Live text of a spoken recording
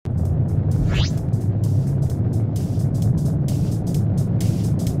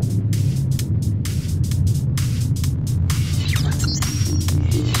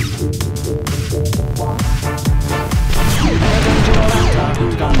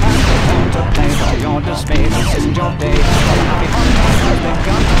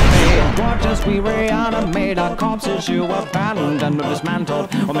as we reanimate our corpses you abandoned or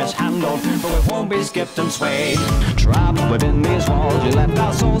dismantled or mishandled, but we won't be skipped and swayed. Trapped within these walls, you left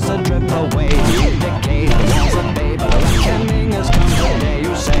our souls to drip away. You decay, the walls of day, but the reckoning has come today.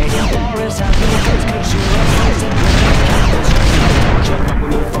 You say, war is happening, cause you replace it with the candles. But we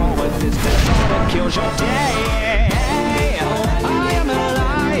move forward, this disorder kills your day. I am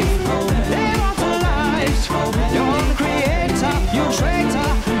alive, immortalized. You're the creator, you traitor.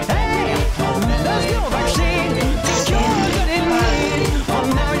 Hey, there's no vaccine to cure what it needs. Oh,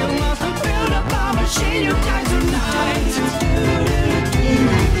 now you must have built up a machine. You die tonight.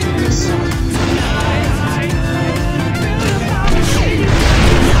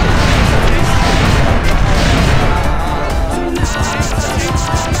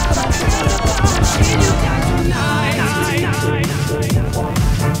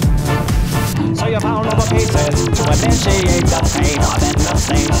 So you found all the pieces to initiate the pain. Then the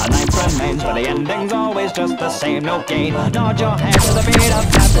same, the knife remains, but the ending's always just the same. No gain, nod your head to the beat of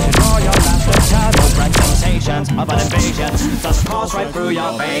death as you draw your last attack. No presentations of an invasion doesn't course right through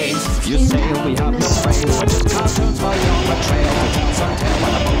your veins. You say we have no brains, which is cartoons for your betrayal. To tell some tale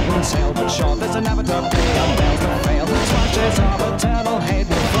when the boat will sail, but sure this inevitably unveils the fail. Swatches of eternal hate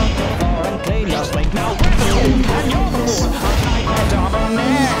will front the floor and clean your slate. Now we're the moon, and you're the moon of nightmare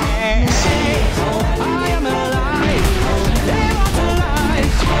dominate. I am alive,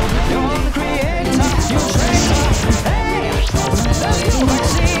 immortalized. You're the creator, you traitor. Hey, there's no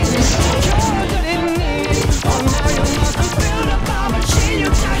vaccine to cure what it needs. Oh, now you must have built up a machine. You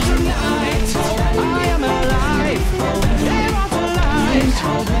die tonight. I am alive, immortalized.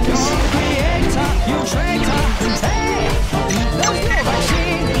 You're the creator, you traitor. Hey, there's no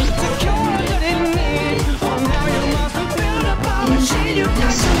vaccine to cure what it needs. Oh, now you must have built up a machine. You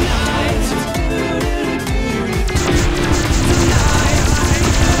die tonight.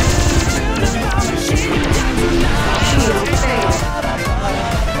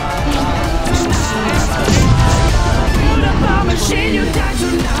 Machine, you die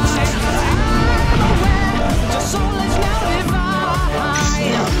tonight. I'm aware, the soul is now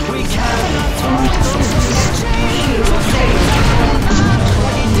divine. We cannot talk to change the fate of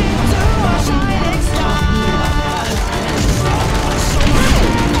what he did to our shining star. So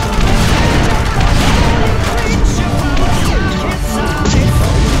reach you from the darkest side.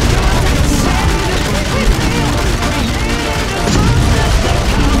 God send it with me. Created the darkness that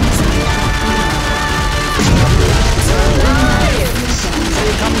comes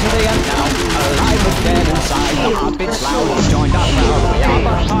come to the end now, alive but dead inside. The heartbeats loud, you joined our crowd. We are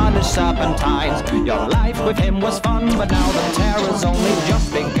but harness serpentines. Your life with him was fun, but now the terror's only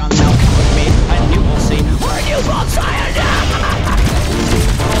just begun. Now come with me and you will see where you both tired.